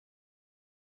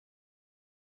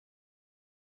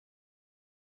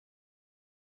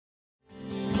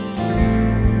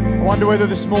wonder whether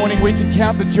this morning we can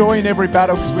count the joy in every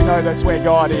battle because we know that's where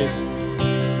God is.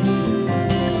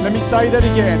 Let me say that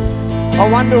again.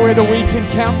 I wonder whether we can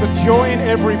count the joy in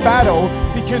every battle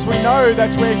because we know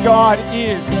that's where God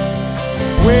is,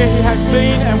 where He has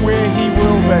been and where He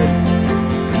will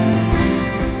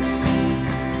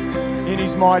be. In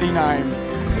His mighty name.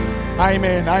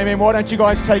 Amen. Amen. Why don't you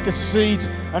guys take a seat,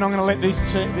 and I'm going to let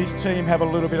this team have a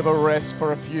little bit of a rest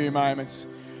for a few moments.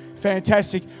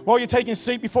 Fantastic. While you're taking a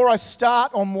seat, before I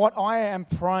start on what I am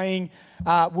praying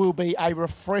will be a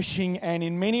refreshing and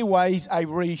in many ways a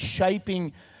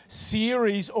reshaping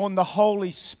series on the Holy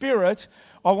Spirit,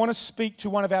 I want to speak to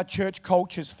one of our church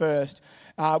cultures first,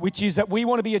 which is that we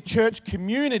want to be a church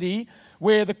community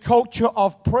where the culture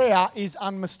of prayer is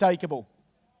unmistakable.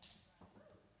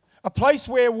 A place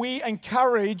where we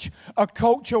encourage a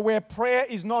culture where prayer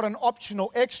is not an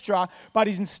optional extra, but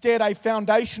is instead a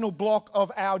foundational block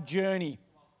of our journey.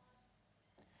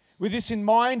 With this in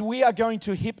mind, we are going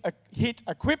to hit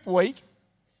Equip Week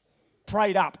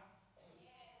prayed up.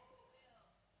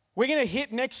 We're going to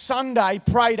hit next Sunday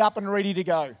prayed up and ready to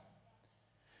go.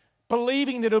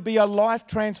 Believing that it'll be a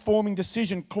life-transforming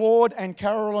decision. Claude and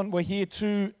Carolyn were here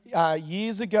 2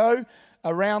 years ago.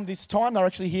 Around this time, they're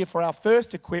actually here for our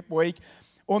first Equip Week.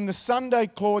 On the Sunday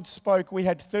Claude spoke, we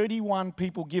had 31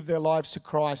 people give their lives to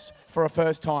Christ for a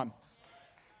first time.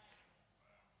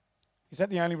 Is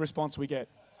that the only response we get?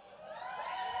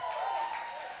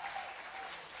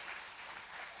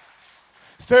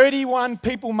 31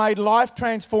 people made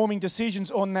life-transforming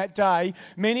decisions on that day.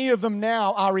 Many of them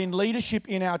now are in leadership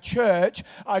in our church,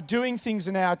 are doing things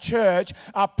in our church,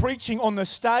 are preaching on the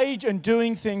stage and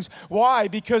doing things. Why?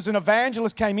 Because an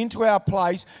evangelist came into our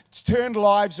place, turned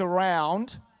lives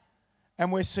around,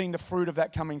 and we're seeing the fruit of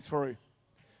that coming through.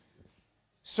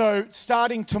 So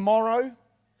starting tomorrow,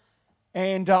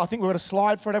 and I think we've got a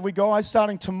slide for it, have we guys?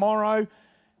 Starting tomorrow,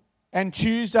 and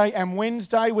Tuesday and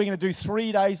Wednesday, we're going to do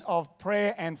 3 days of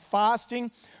prayer and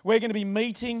fasting. We're going to be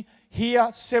meeting here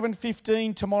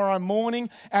 7:15 tomorrow morning,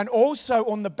 and also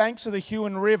on the banks of the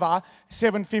Huon River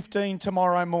 7:15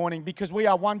 tomorrow morning, because we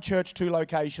are one church, 2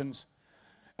 locations.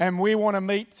 And we want to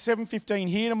meet 7:15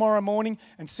 here tomorrow morning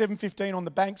and 7:15 on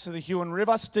the banks of the Huon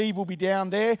River. Steve will be down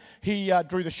there. He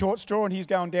drew the short straw and he's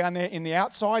going down there in the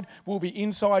outside. We'll be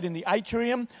inside in the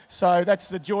atrium. So that's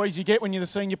the joys you get when you're the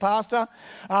senior pastor.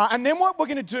 And then what we're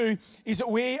going to do is that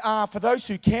we are, for those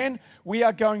who can, we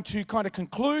are going to kind of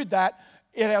conclude that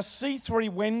at our C3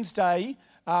 Wednesday,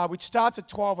 which starts at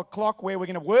 12 o'clock, where we're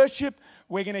going to worship.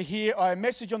 We're going to hear a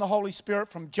message on the Holy Spirit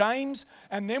from James,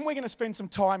 and then we're going to spend some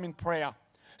time in prayer.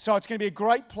 So it's going to be a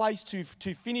great place to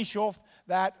finish off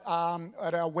that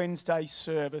at our Wednesday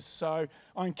service. So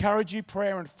I encourage you,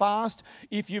 prayer and fast.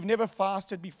 If you've never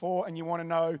fasted before and you want to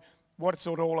know what it's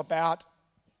all about,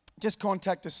 just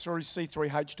contact us through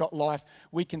c3h.life.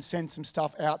 We can send some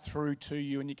stuff out through to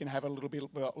you and you can have a little bit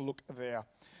of a look there.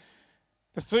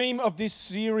 The theme of this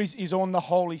series is on the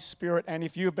Holy Spirit, and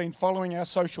if you've been following our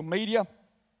social media,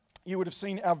 you would have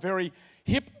seen our very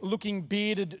hip-looking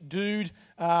bearded dude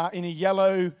in a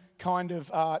yellow kind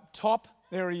of top.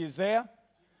 There he is there.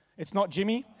 It's not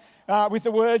Jimmy. With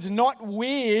the words, not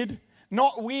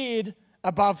weird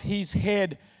above his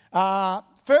head.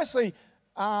 Firstly,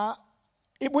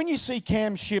 when you see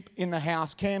Cam Ship in the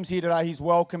house, Cam's here today, he's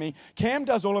welcoming. Cam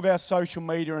does all of our social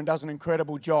media and does an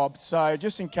incredible job, so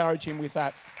just encourage him with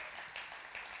that.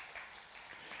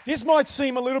 This might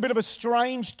seem a little bit of a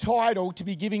strange title to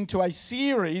be giving to a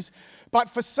series, but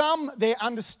for some, their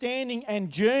understanding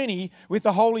and journey with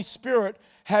the Holy Spirit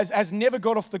has never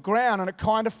got off the ground, and it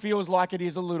kind of feels like it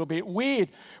is a little bit weird,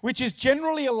 which is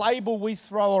generally a label we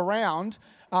throw around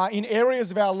in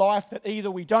areas of our life that either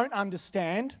we don't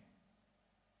understand,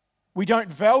 we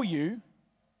don't value,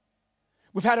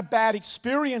 we've had a bad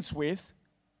experience with,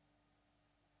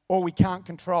 or we can't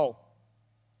control.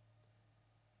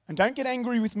 And don't get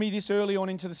angry with me this early on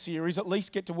into the series, at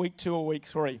least get to week 2 or week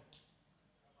 3.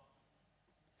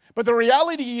 But the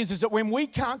reality is that when we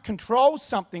can't control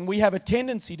something, we have a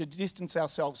tendency to distance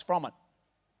ourselves from it.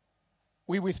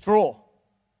 We withdraw.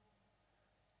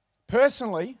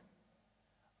 Personally,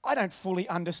 I don't fully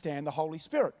understand the Holy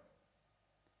Spirit.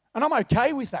 And I'm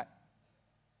okay with that.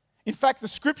 In fact, the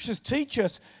scriptures teach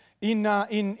us in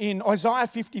Isaiah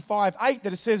 55:8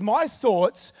 that it says, "My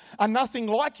thoughts are nothing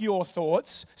like your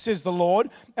thoughts, says the Lord,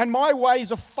 and my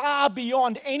ways are far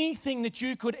beyond anything that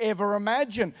you could ever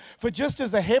imagine. For just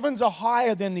as the heavens are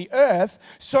higher than the earth,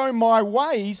 so my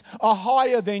ways are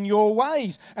higher than your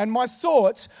ways, and my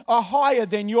thoughts are higher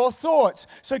than your thoughts."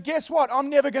 So guess what? I'm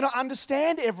never going to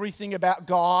understand everything about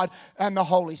God and the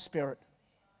Holy Spirit.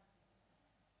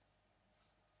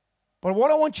 But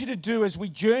what I want you to do as we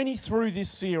journey through this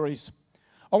series,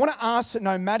 I want to ask that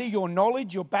no matter your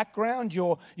knowledge, your background,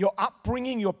 your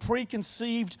upbringing, your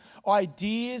preconceived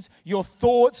ideas, your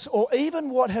thoughts, or even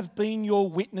what have been your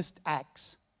witnessed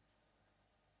acts,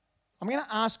 I'm going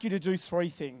to ask you to do three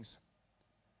things.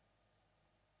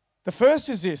 The first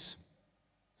is this.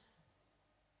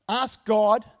 Ask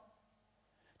God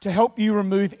to help you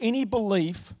remove any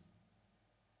belief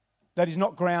that is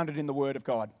not grounded in the Word of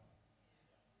God.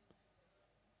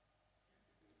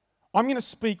 I'm going to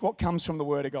speak what comes from the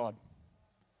Word of God.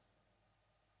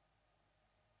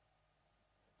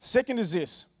 Second is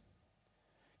this.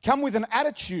 Come with an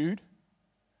attitude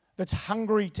that's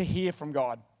hungry to hear from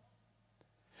God.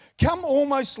 Come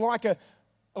almost like a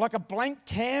blank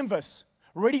canvas,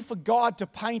 ready for God to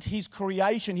paint His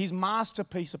creation, His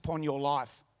masterpiece upon your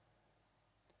life.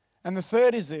 And the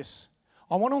third is this.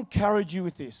 I want to encourage you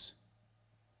with this.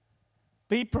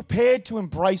 Be prepared to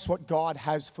embrace what God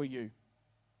has for you.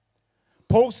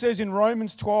 Paul says in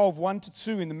Romans 12,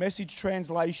 1-2 in the Message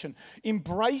translation,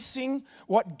 embracing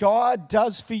what God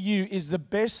does for you is the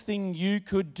best thing you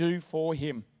could do for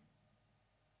Him.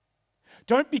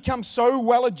 Don't become so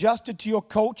well adjusted to your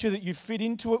culture that you fit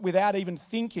into it without even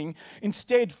thinking.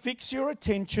 Instead, fix your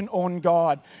attention on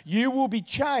God. You will be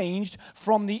changed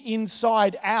from the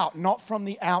inside out, not from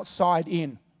the outside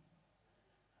in.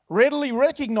 Readily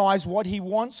recognize what He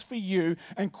wants for you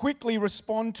and quickly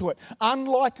respond to it.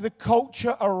 Unlike the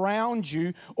culture around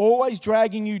you, always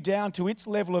dragging you down to its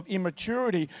level of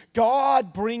immaturity,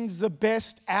 God brings the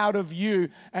best out of you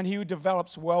and He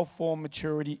develops well-formed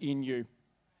maturity in you.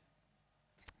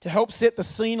 To help set the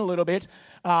scene a little bit,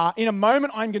 in a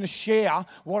moment I'm going to share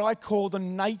what I call the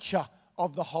nature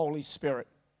of the Holy Spirit.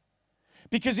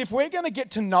 Because if we're going to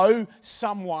get to know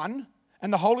someone,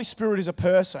 and the Holy Spirit is a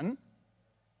person,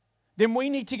 then we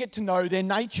need to get to know their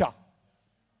nature.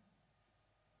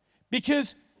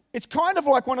 Because it's kind of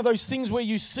like one of those things where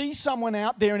you see someone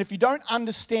out there, and if you don't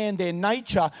understand their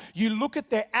nature, you look at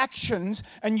their actions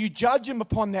and you judge them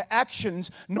upon their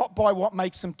actions, not by what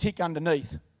makes them tick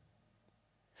underneath.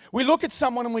 We look at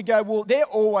someone and we go, well, they're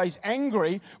always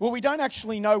angry. Well, we don't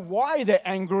actually know why they're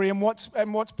angry and what's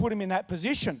put them in that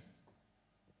position.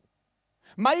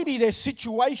 Maybe their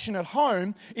situation at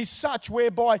home is such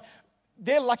whereby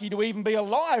they're lucky to even be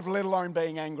alive, let alone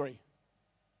being angry.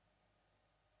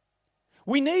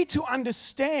 We need to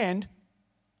understand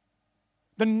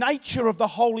the nature of the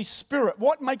Holy Spirit,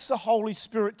 what makes the Holy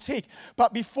Spirit tick.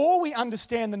 But before we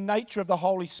understand the nature of the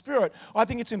Holy Spirit, I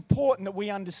think it's important that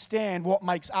we understand what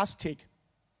makes us tick.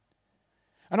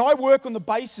 And I work on the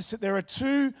basis that there are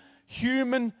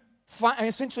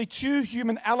essentially two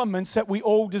human elements that we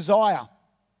all desire: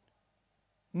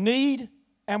 need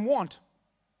and want.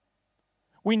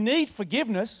 We need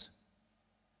forgiveness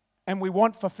and we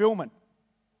want fulfillment.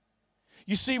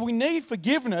 You see, we need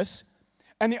forgiveness,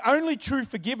 and the only true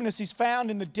forgiveness is found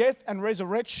in the death and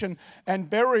resurrection and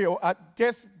burial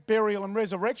and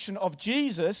resurrection of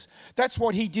Jesus. That's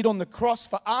what He did on the cross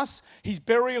for us, His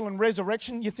burial and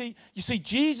resurrection. You see,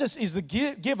 Jesus is the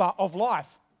giver of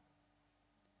life.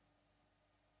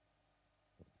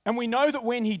 And we know that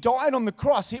when He died on the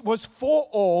cross, it was for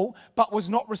all, but was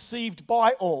not received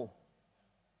by all.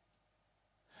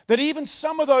 That even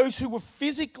some of those who were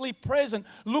physically present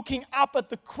looking up at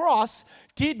the cross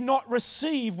did not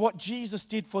receive what Jesus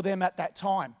did for them at that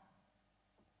time.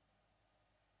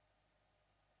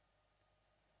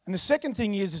 And the second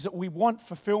thing is that we want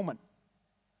fulfillment.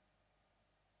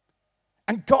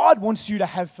 And God wants you to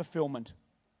have fulfillment.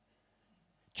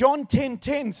 John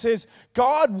 10:10 says,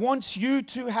 God wants you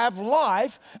to have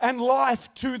life and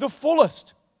life to the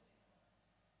fullest.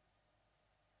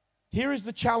 Here is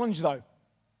the challenge though.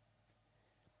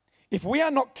 If we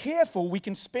are not careful, we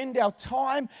can spend our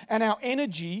time and our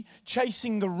energy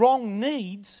chasing the wrong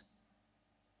needs.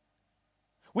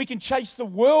 We can chase the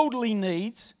worldly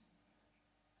needs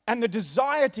and the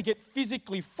desire to get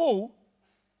physically full,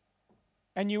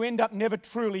 and you end up never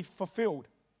truly fulfilled.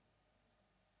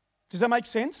 Does that make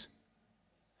sense?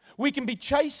 We can be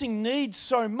chasing needs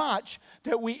so much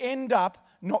that we end up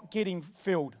not getting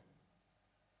filled.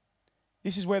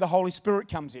 This is where the Holy Spirit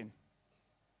comes in.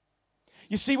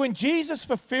 You see, when Jesus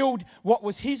fulfilled what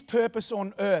was His purpose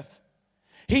on earth,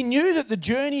 He knew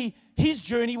that His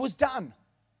journey was done.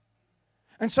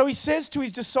 And so He says to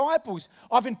His disciples,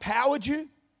 I've empowered you,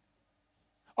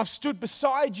 I've stood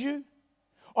beside you,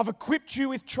 I've equipped you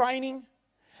with training,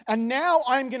 and now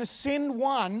I'm going to send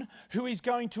one who is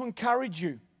going to encourage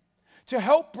you, to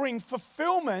help bring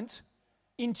fulfillment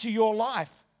into your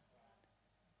life.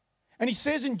 And he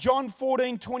says in John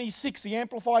 14:26, the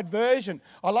Amplified Version,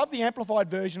 I love the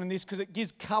Amplified Version in this because it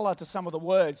gives color to some of the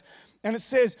words. And it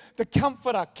says, the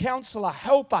Comforter, Counselor,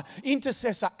 Helper,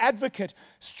 Intercessor, Advocate,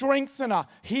 Strengthener,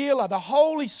 Healer, the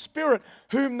Holy Spirit,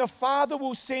 whom the Father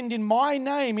will send in my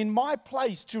name, in my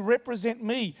place, to represent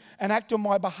me and act on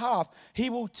my behalf. He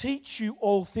will teach you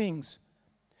all things.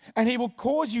 And he will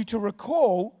cause you to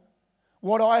recall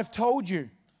what I have told you.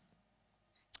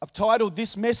 I've titled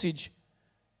this message,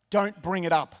 Don't Bring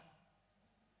It Up.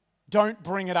 Don't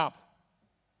Bring It Up.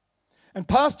 And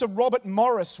Pastor Robert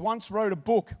Morris once wrote a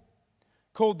book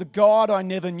called The God I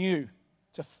Never Knew.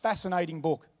 It's a fascinating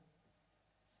book.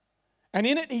 And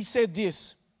in it he said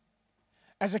this,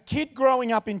 as a kid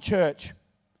growing up in church,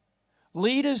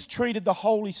 leaders treated the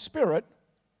Holy Spirit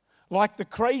like the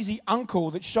crazy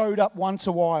uncle that showed up once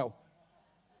a while.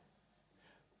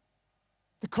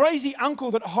 The crazy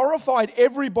uncle that horrified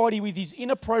everybody with his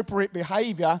inappropriate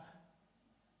behavior,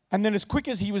 and then as quick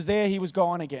as he was there, he was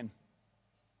gone again.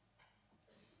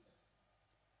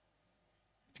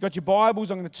 If you've got your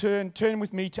Bibles, I'm going to turn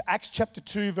with me to Acts chapter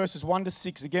 2, verses 1 to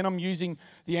 6. Again, I'm using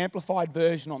the Amplified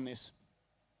Version on this.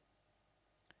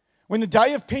 When the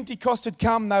day of Pentecost had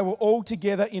come, they were all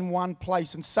together in one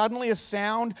place. And suddenly a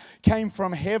sound came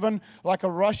from heaven like a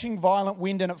rushing violent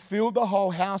wind, and it filled the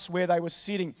whole house where they were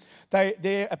sitting.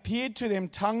 There appeared to them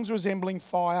tongues resembling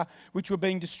fire, which were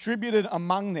being distributed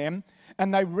among them,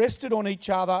 and they rested on each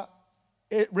other.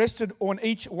 It rested on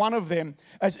each one of them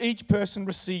as each person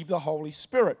received the Holy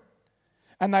Spirit.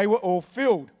 And they were all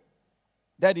filled,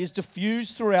 that is,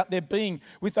 diffused throughout their being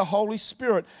with the Holy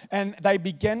Spirit. And they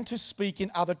began to speak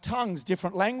in other tongues,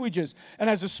 different languages. And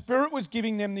as the Spirit was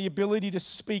giving them the ability to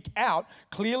speak out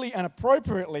clearly and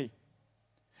appropriately.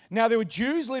 Now there were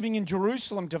Jews living in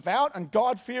Jerusalem, devout and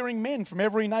God-fearing men from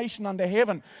every nation under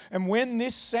heaven. And when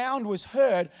this sound was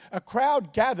heard, a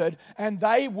crowd gathered and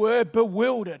they were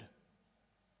bewildered.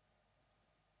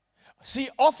 See,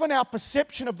 often our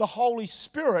perception of the Holy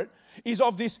Spirit is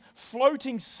of this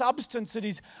floating substance that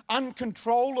is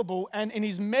uncontrollable and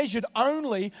is measured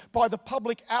only by the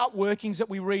public outworkings that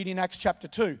we read in Acts chapter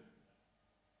 2.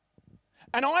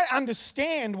 And I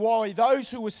understand why those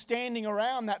who were standing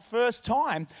around that first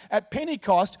time at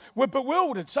Pentecost were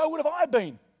bewildered. So would have I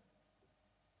been.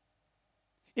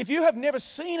 If you have never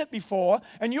seen it before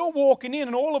and you're walking in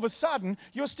and all of a sudden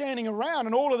you're standing around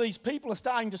and all of these people are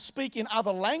starting to speak in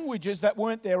other languages that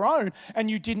weren't their own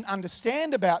and you didn't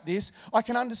understand about this, I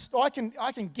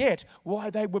can get why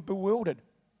they were bewildered.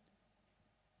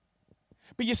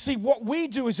 But you see, what we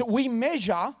do is that we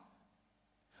measure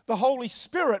the Holy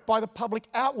Spirit by the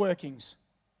public outworkings,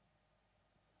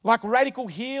 like radical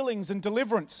healings and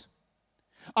deliverance,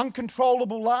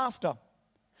 uncontrollable laughter,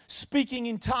 speaking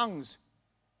in tongues,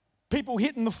 people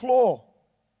hitting the floor.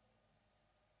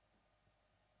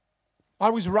 I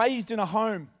was raised in a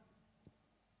home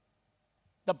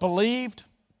that believed,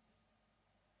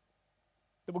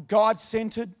 that were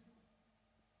God-centered,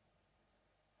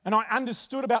 and I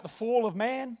understood about the fall of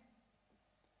man.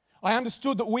 I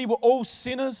understood that we were all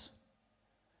sinners,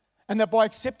 and that by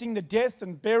accepting the death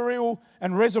and burial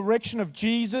and resurrection of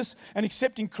Jesus and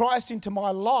accepting Christ into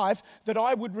my life, that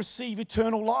I would receive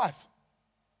eternal life.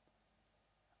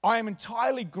 I am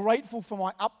entirely grateful for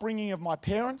my upbringing of my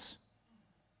parents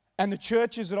and the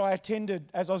churches that I attended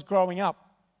as I was growing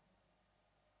up.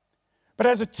 But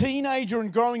as a teenager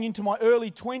and growing into my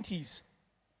early 20s,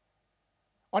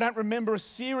 I don't remember a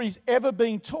series ever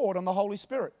being taught on the Holy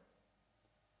Spirit.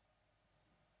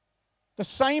 The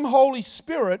same Holy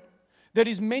Spirit that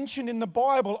is mentioned in the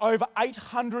Bible over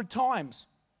 800 times.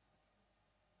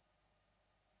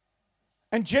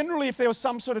 And generally, if there was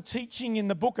some sort of teaching in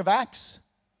the book of Acts,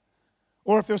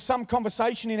 or if there was some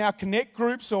conversation in our connect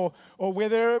groups or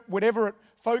whatever it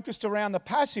focused around the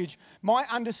passage, my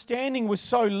understanding was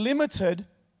so limited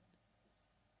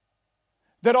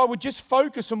that I would just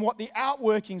focus on what the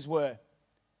outworkings were.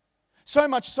 So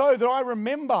much so that I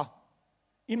remember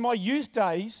in my youth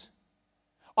days,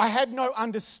 I had no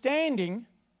understanding,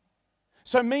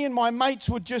 so me and my mates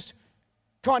would just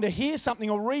kind of hear something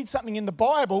or read something in the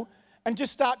Bible and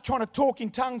just start trying to talk in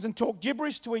tongues and talk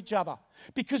gibberish to each other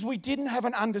because we didn't have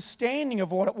an understanding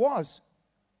of what it was.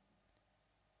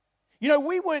 You know,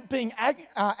 we weren't being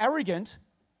arrogant,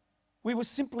 we were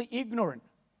simply ignorant.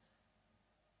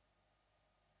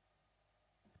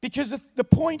 Because the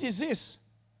point is this,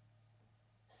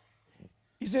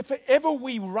 is if ever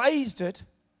we raised it,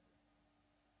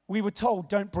 we were told,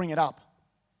 don't bring it up.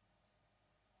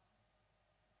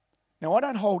 Now, I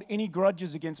don't hold any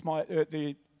grudges against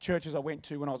the churches I went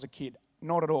to when I was a kid.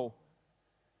 Not at all.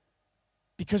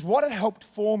 Because what it helped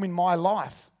form in my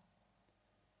life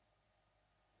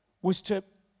was to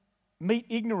meet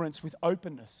ignorance with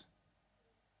openness,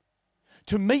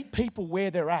 to meet people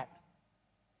where they're at,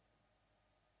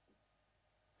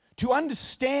 to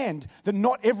understand that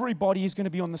not everybody is going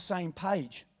to be on the same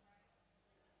page,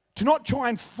 to not try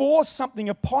and force something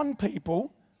upon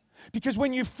people, because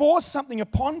when you force something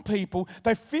upon people,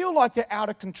 they feel like they're out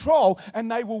of control and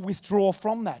they will withdraw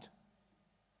from that.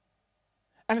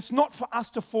 And it's not for us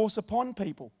to force upon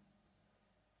people.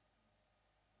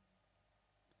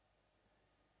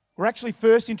 We're actually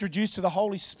first introduced to the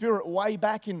Holy Spirit way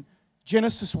back in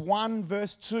Genesis 1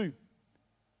 verse 2.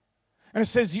 And it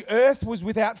says, the earth was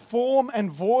without form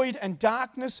and void, and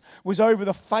darkness was over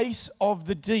the face of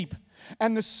the deep.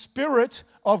 And the Spirit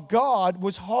of God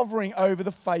was hovering over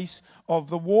the face of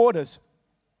the waters.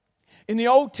 In the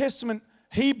Old Testament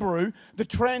Hebrew, the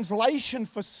translation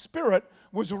for spirit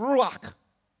was ruach.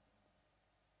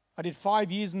 I did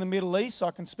 5 years in the Middle East, so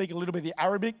I can speak a little bit of the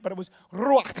Arabic, but it was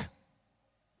ruach.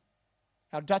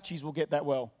 Our Dutchies will get that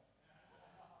well.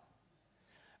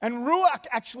 And ruach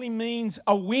actually means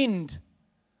a wind,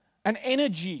 an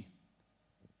energy,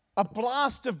 a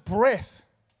blast of breath.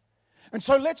 And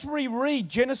so let's reread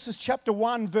Genesis chapter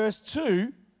 1 verse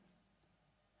 2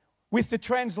 with the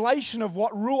translation of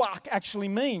what ruach actually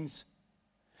means.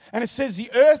 And it says,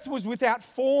 the earth was without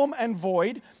form and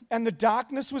void, and the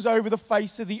darkness was over the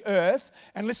face of the earth.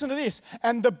 And listen to this,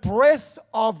 and the breath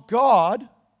of God,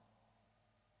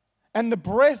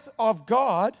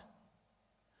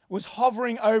 was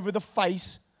hovering over the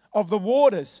face of the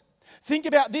waters. Think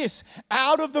about this.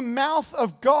 Out of the mouth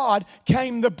of God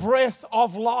came the breath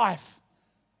of life.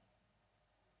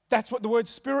 That's what the word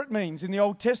spirit means in the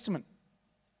Old Testament.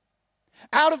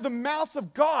 Out of the mouth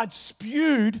of God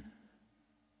spewed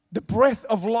the breath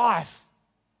of life.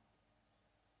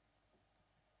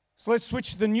 So let's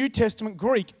switch to the New Testament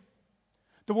Greek.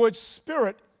 The word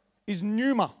spirit is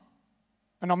pneuma.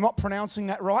 And I'm not pronouncing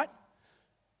that right.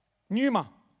 Pneuma.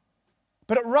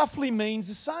 But it roughly means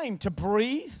the same, to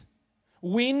breathe,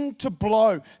 wind, to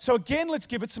blow. So again, let's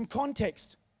give it some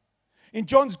context. In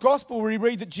John's Gospel, we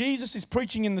read that Jesus is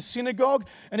preaching in the synagogue,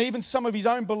 and even some of his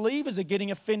own believers are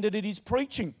getting offended at his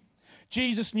preaching.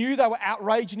 Jesus knew they were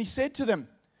outraged, and he said to them,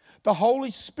 the Holy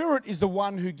Spirit is the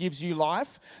one who gives you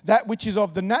life. That which is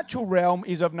of the natural realm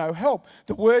is of no help.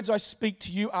 The words I speak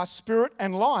to you are spirit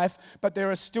and life, but there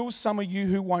are still some of you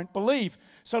who won't believe.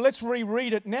 So let's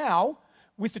reread it now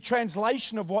with the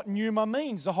translation of what pneuma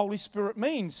means, the Holy Spirit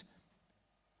means.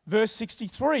 Verse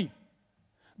 63,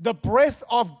 the breath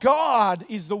of God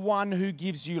is the one who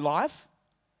gives you life.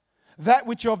 That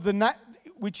which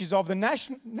is of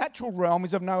the natural realm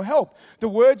is of no help. The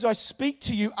words I speak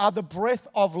to you are the breath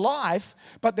of life,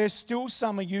 but there's still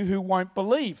some of you who won't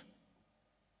believe.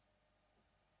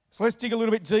 So let's dig a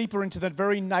little bit deeper into the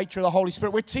very nature of the Holy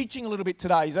Spirit. We're teaching a little bit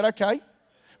today. Is that okay?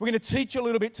 We're going to teach a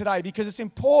little bit today because it's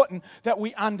important that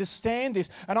we understand this.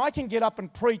 And I can get up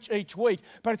and preach each week,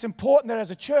 but it's important that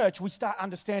as a church we start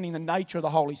understanding the nature of the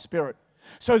Holy Spirit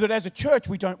so that as a church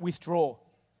we don't withdraw.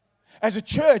 As a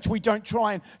church, we don't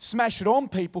try and smash it on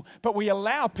people, but we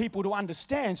allow people to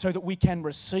understand so that we can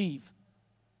receive.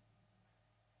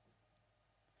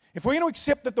 If we're going to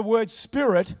accept that the word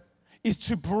spirit is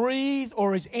to breathe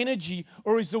or is energy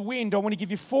or is the wind, I want to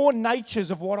give you 4 natures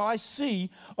of what I see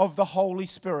of the Holy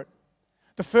Spirit.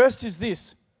 The first is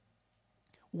this.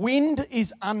 Wind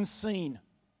is unseen.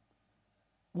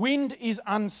 Wind is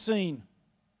unseen.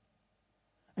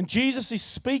 And Jesus is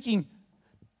speaking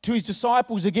to his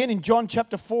disciples again in John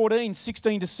chapter 14,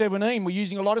 16 to 17. We're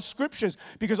using a lot of scriptures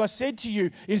because I said to you,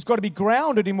 it's got to be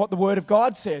grounded in what the Word of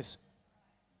God says.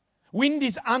 Wind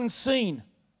is unseen.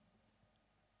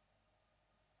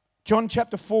 John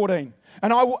chapter 14.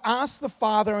 And I will ask the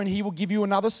Father, and he will give you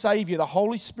another Savior, the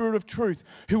Holy Spirit of truth,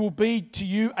 who will be to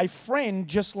you a friend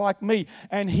just like me,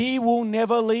 and he will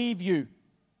never leave you.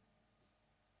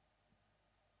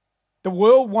 The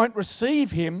world won't receive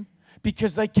him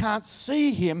because they can't see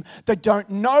him, they don't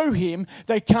know him,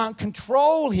 they can't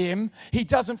control him, he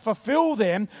doesn't fulfill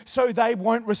them, so they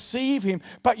won't receive him.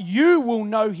 But you will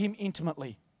know him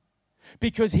intimately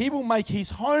because he will make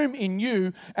his home in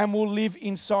you and will live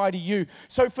inside of you.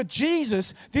 So for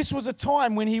Jesus, this was a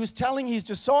time when he was telling his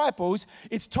disciples,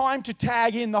 it's time to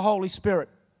tag in the Holy Spirit.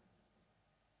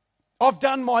 I've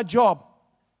done my job.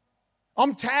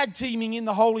 I'm tag teaming in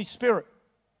the Holy Spirit.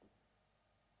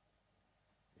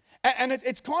 And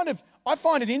it's kind of, I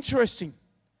find it interesting.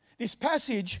 This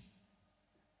passage,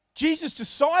 Jesus'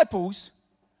 disciples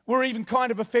were even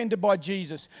kind of offended by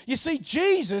Jesus. You see,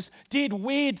 Jesus did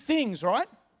weird things, right?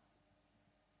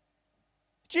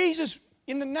 Jesus,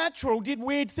 in the natural, did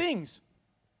weird things.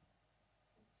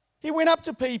 He went up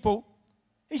to people.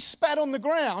 He spat on the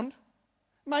ground,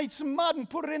 made some mud and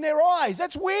put it in their eyes.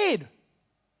 That's weird.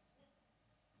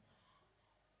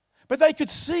 But they could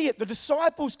see it. The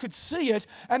disciples could see it,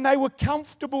 and they were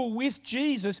comfortable with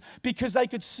Jesus because they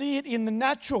could see it in the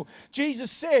natural. Jesus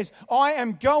says, I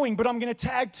am going, but I'm going to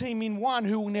tag team in one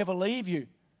who will never leave you.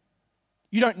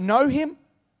 You don't know him.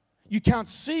 You can't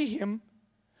see him,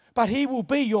 but he will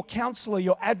be your counselor,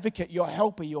 your advocate, your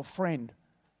helper, your friend.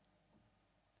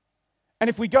 And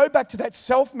if we go back to that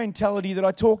self mentality that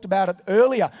I talked about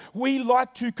earlier, we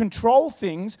like to control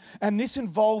things, and this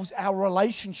involves our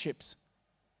relationships.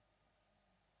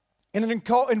 And it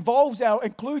includes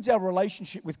our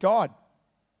relationship with God.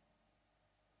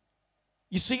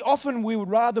 You see, often we would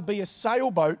rather be a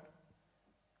sailboat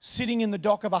sitting in the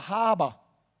dock of a harbour,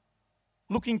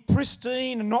 looking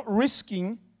pristine and not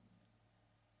risking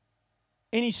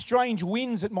any strange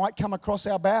winds that might come across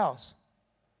our bows.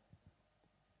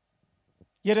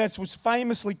 Yet, as was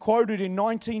famously quoted in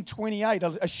 1928,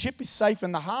 a ship is safe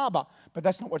in the harbour, but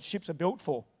that's not what ships are built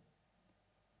for.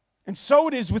 And so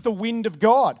it is with the wind of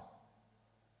God.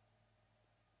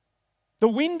 The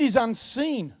wind is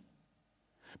unseen,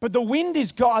 but the wind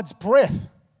is God's breath.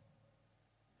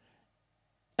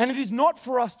 And it is not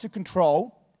for us to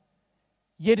control,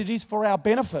 yet it is for our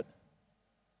benefit.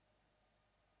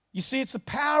 You see, it's the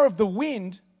power of the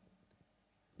wind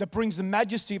that brings the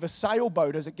majesty of a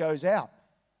sailboat as it goes out.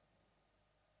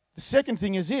 The second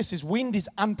thing is wind is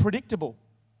unpredictable.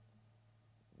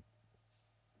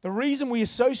 The reason we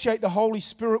associate the Holy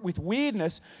Spirit with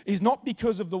weirdness is not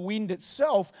because of the wind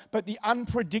itself, but the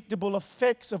unpredictable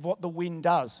effects of what the wind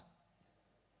does.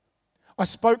 I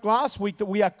spoke last week that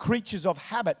we are creatures of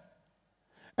habit,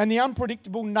 and the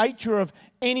unpredictable nature of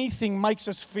anything makes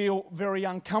us feel very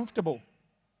uncomfortable.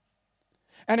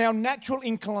 And our natural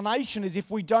inclination is,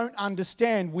 if we don't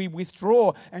understand, we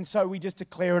withdraw, and so we just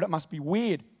declare it must be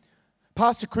weird.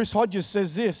 Pastor Chris Hodges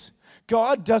says this: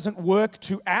 God doesn't work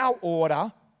to our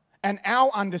order and our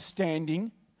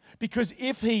understanding, because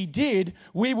if he did,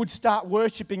 we would start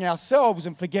worshipping ourselves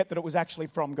and forget that it was actually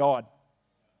from God.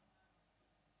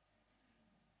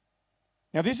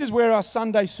 Now, this is where our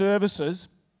Sunday services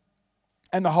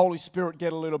and the Holy Spirit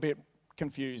get a little bit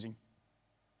confusing.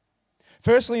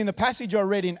 Firstly, in the passage I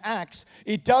read in Acts,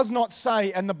 it does not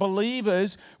say, and the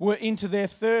believers were into their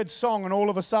third song, and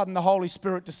all of a sudden the Holy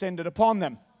Spirit descended upon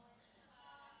them.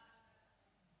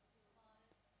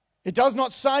 It does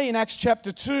not say in Acts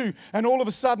chapter 2, and all of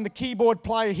a sudden the keyboard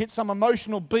player hit some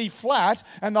emotional B flat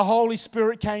and the Holy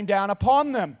Spirit came down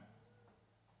upon them.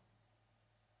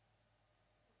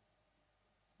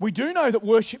 We do know that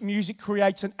worship music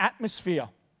creates an atmosphere.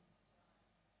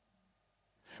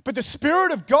 But the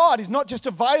Spirit of God is not just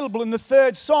available in the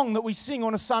third song that we sing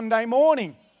on a Sunday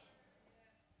morning.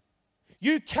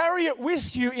 You carry it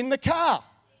with you in the car.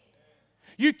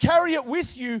 You carry it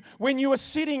with you when you are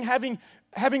sitting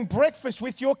having breakfast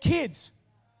with your kids.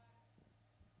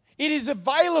 It is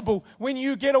available when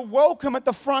you get a welcome at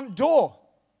the front door,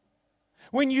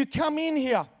 when you come in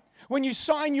here, when you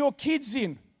sign your kids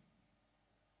in.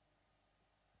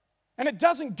 And it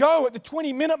doesn't go at the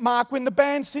 20-minute mark when the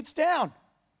band sits down.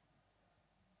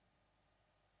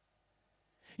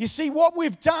 You see, what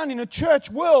we've done in a church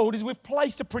world is we've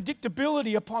placed a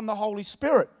predictability upon the Holy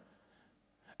Spirit.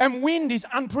 And wind is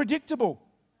unpredictable.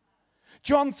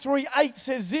 John 3:8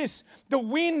 says this: the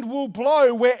wind will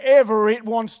blow wherever it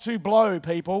wants to blow,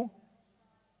 people.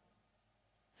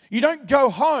 You don't go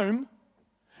home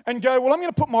and go, well, I'm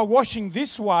going to put my washing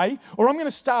this way, or I'm going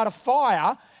to start a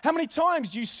fire. How many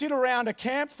times do you sit around a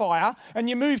campfire and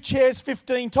you move chairs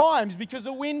 15 times because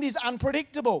the wind is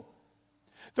unpredictable?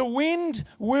 The wind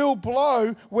will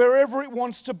blow wherever it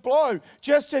wants to blow,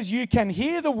 just as you can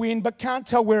hear the wind but can't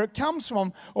tell where it comes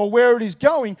from or where it is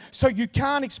going, so you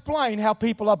can't explain how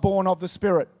people are born of the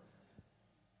Spirit.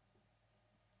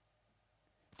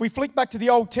 If we flick back to the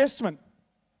Old Testament,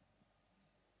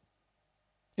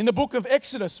 in the book of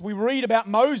Exodus, we read about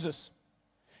Moses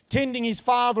tending his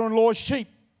father-in-law's sheep,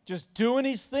 just doing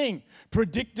his thing.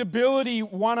 Predictability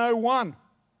 101.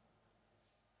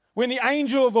 When the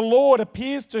angel of the Lord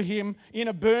appears to him in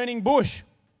a burning bush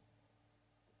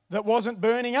that wasn't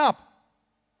burning up.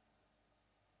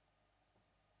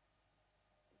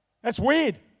 That's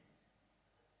weird.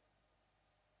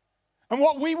 And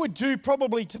what we would do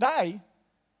probably today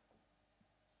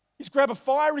is grab a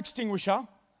fire extinguisher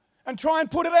and try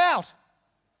and put it out.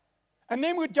 And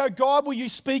then we'd go, God, were you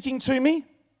speaking to me?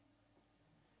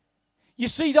 You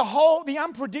see, the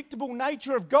unpredictable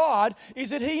nature of God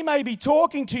is that he may be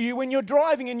talking to you when you're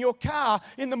driving in your car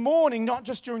in the morning, not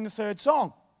just during the third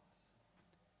song.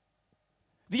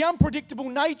 The unpredictable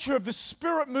nature of the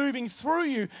Spirit moving through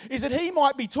you is that He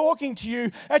might be talking to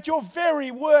you at your very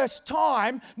worst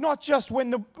time, not just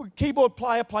when the keyboard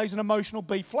player plays an emotional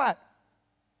B flat.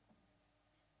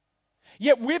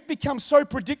 Yet we've become so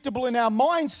predictable in our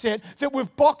mindset that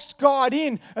we've boxed God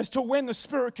in as to when the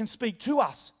Spirit can speak to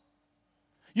us.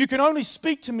 You can only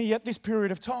speak to me at this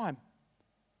period of time.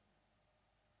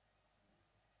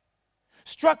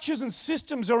 Structures and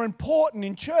systems are important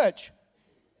in church.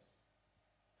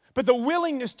 But the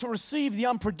willingness to receive the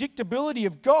unpredictability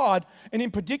of God, and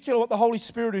in particular what the Holy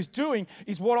Spirit is doing,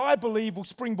 is what I believe will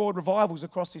springboard revivals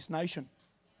across this nation.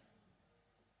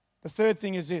 The third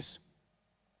thing is this.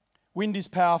 Wind is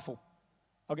powerful.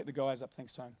 I'll get the guys up.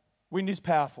 Thanks, Tone. Wind is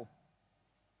powerful.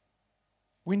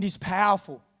 Wind is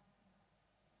powerful.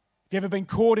 Have you ever been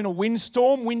caught in a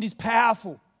windstorm? Wind is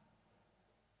powerful.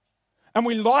 And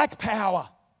we like power.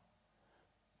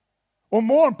 Or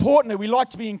more importantly, we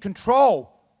like to be in control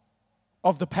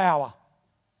of the power.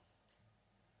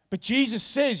 But Jesus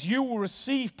says you will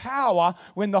receive power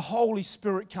when the Holy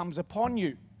Spirit comes upon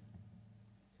you.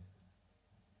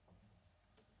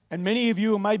 And many of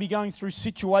you are maybe going through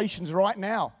situations right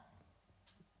now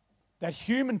that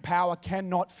human power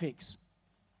cannot fix.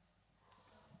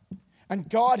 And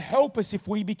God help us if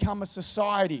we become a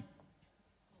society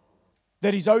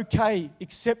that is okay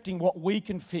accepting what we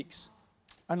can fix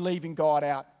and leaving God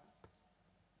out.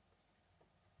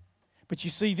 But you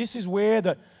see, this is where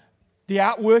the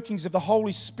outworkings of the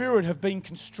Holy Spirit have been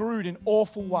construed in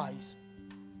awful ways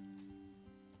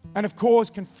and have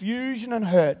caused confusion and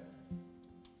hurt.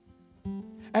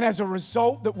 And as a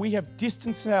result that we have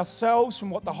distanced ourselves from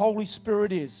what the Holy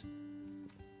Spirit is.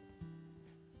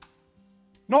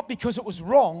 Not because it was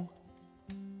wrong,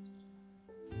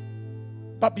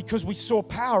 but because we saw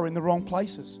power in the wrong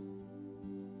places.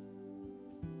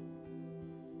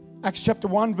 Acts chapter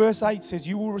 1 verse 8 says,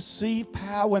 you will receive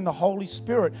power when the Holy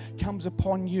Spirit comes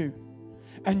upon you.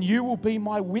 And you will be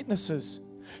my witnesses,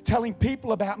 telling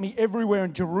people about me everywhere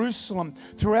in Jerusalem,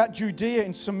 throughout Judea,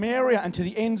 in Samaria, and to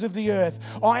the ends of the earth.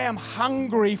 I am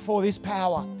hungry for this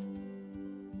power.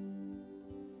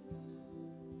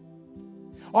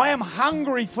 I am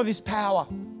hungry for this power.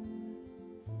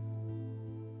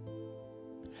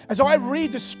 As I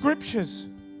read the scriptures,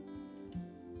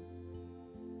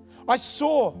 I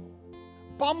saw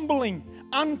bumbling,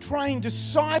 untrained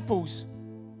disciples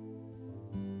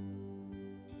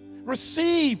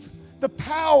receive the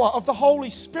power of the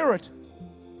Holy Spirit.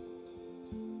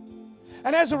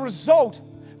 And as a result,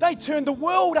 they turned the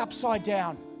world upside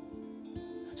down.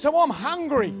 So I'm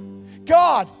hungry.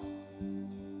 God,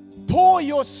 pour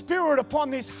your Spirit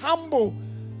upon this humble,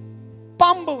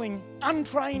 bumbling,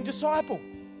 untrained disciple.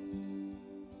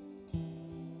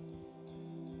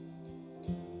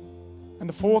 And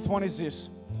the fourth one is this.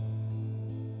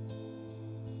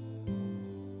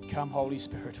 Come, Holy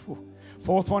Spirit.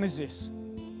 Fourth one is this.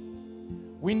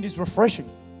 Wind is refreshing.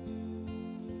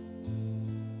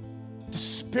 The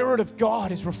Spirit of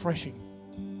God is refreshing.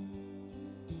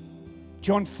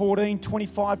 John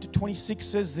 14:25-26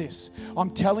 says this.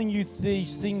 I'm telling you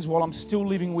these things while I'm still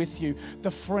living with you. The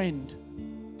friend,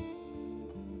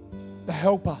 the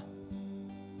helper,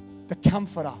 the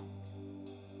comforter,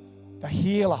 the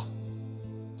healer,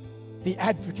 the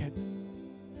advocate,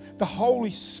 the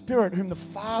Holy Spirit, whom the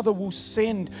Father will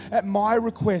send at my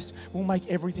request, will make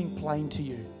everything plain to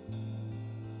you.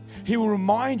 He will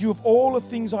remind you of all the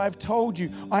things I have told you.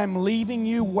 I am leaving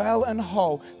you well and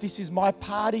whole. This is my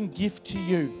parting gift to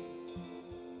you.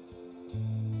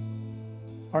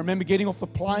 I remember getting off the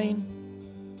plane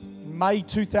in May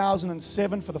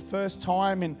 2007 for the first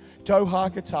time in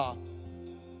Doha, Qatar.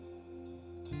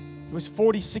 It was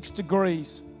 46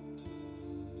 degrees.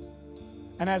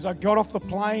 And as I got off the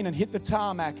plane and hit the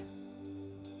tarmac,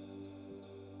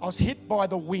 I was hit by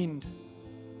the wind.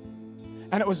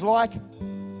 And it was like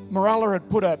Morella had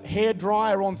put a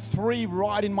hairdryer on 3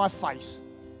 right in my face.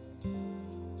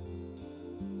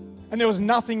 And there was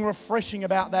nothing refreshing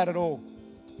about that at all.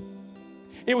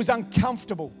 It was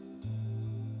uncomfortable.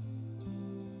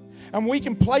 And we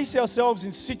can place ourselves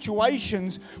in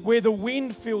situations where the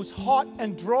wind feels hot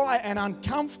and dry and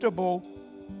uncomfortable.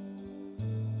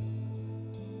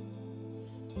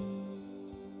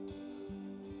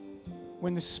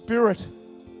 When the Spirit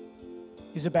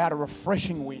is about a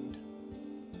refreshing wind.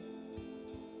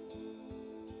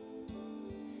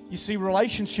 You see,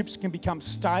 relationships can become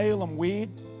stale and weird.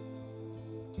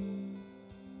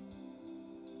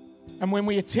 And when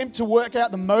we attempt to work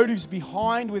out the motives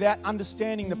behind without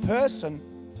understanding the person,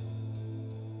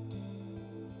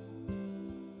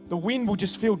 the wind will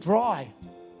just feel dry.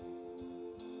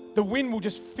 The wind will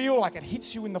just feel like it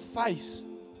hits you in the face.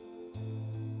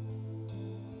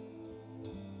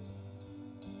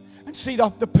 And see, the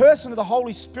person of the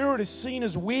Holy Spirit is seen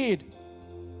as weird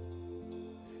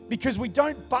because we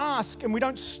don't bask and we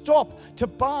don't stop to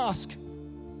bask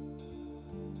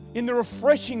in the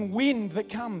refreshing wind that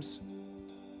comes.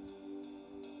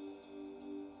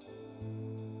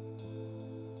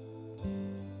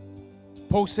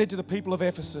 Paul said to the people of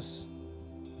Ephesus,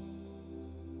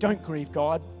 don't grieve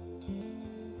God.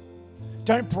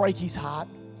 Don't break his heart.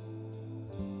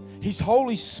 His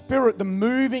Holy Spirit, the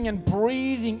moving and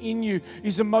breathing in you,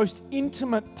 is the most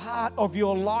intimate part of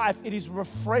your life. It is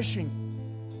refreshing.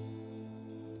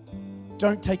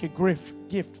 Don't take a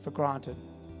gift for granted.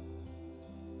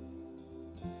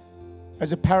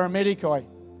 As a paramedic,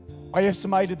 I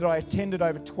estimated that I attended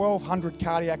over 1,200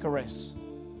 cardiac arrests.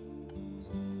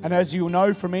 And as you'll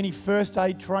know from any first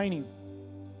aid training,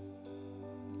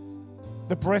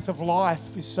 the breath of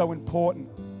life is so important.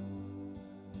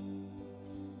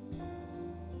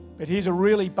 But here's a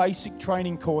really basic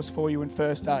training course for you in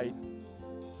first aid.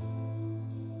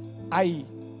 A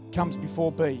comes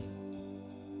before B.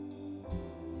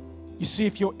 You see,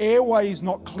 if your airway is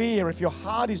not clear, if your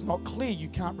heart is not clear, you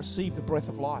can't receive the breath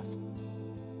of life.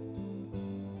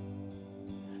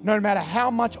 No matter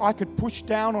how much I could push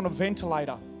down on a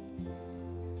ventilator,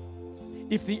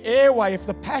 if the airway, if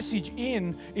the passage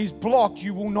in is blocked,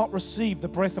 you will not receive the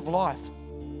breath of life.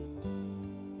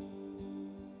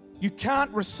 You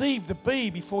can't receive the B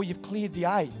before you've cleared the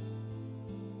A.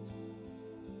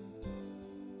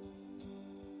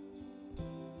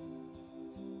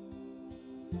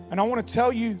 And I want to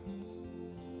tell you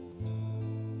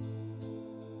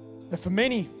that for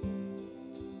many,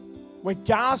 we're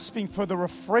gasping for the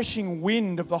refreshing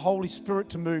wind of the Holy Spirit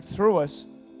to move through us.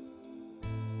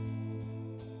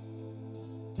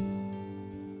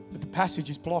 But the passage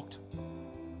is blocked.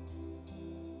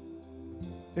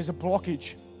 There's a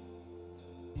blockage.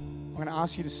 I'm going to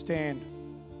ask you to stand.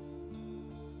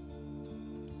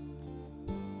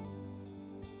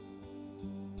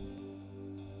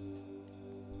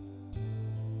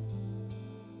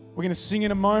 We're going to sing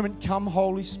in a moment, Come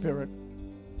Holy Spirit.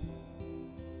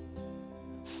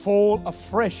 Fall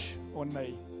afresh on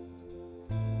me.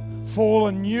 Fall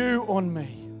anew on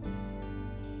me.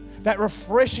 That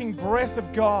refreshing breath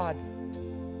of God.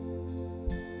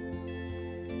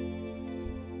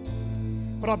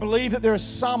 But I believe that there are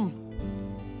some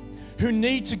who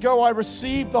need to go. I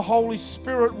received the Holy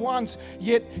Spirit once,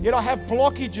 yet I have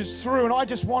blockages through, and I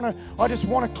just want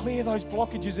to clear those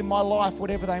blockages in my life,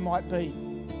 whatever they might be.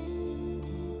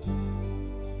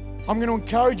 I'm going to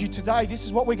encourage you today. This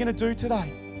is what we're going to do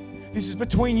today. This is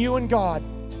between you and God.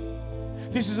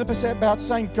 This is about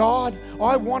saying, God,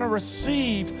 I want to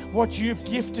receive what you've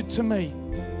gifted to me.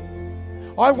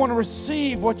 I want to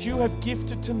receive what you have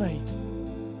gifted to me.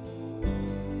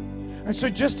 And so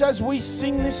just as we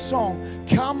sing this song,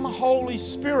 Come Holy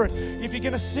Spirit, if you're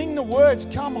going to sing the words,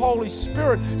 Come Holy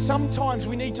Spirit, sometimes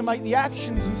we need to make the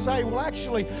actions and say, well,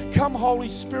 actually, come Holy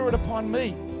Spirit upon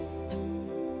me.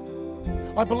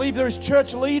 I believe there is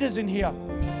church leaders in here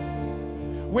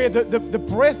where the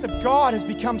breath of God has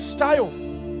become stale.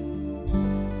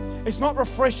 It's not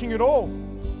refreshing at all.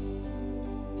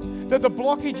 That the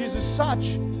blockages are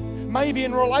such, maybe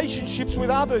in relationships with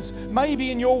others,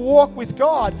 maybe in your walk with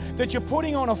God, that you're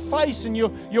putting on a face and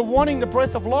you're wanting the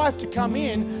breath of life to come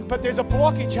in, but there's a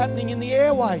blockage happening in the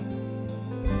airway.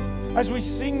 As we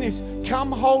sing this, Come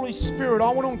Holy Spirit,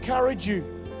 I want to encourage you,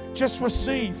 just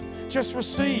receive.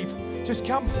 Just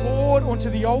come forward onto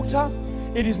the altar.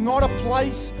 It is not a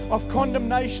place of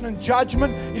condemnation and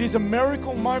judgment. It is a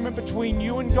miracle moment between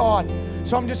you and God.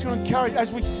 So I'm just going to encourage,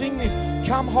 as we sing this,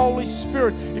 Come Holy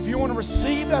Spirit. If you want to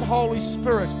receive that Holy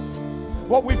Spirit,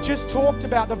 what we've just talked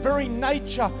about, the very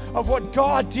nature of what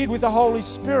God did with the Holy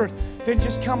Spirit, then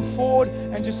just come forward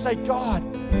and just say, God,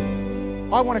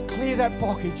 I want to clear that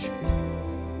blockage.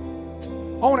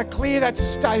 I want to clear that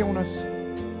staleness.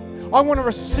 I want to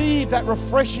receive that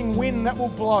refreshing wind that will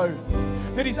blow,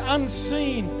 that is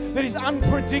unseen, that is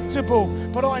unpredictable,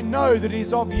 but I know that it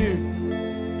is of you.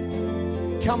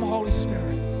 Come, Holy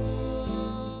Spirit.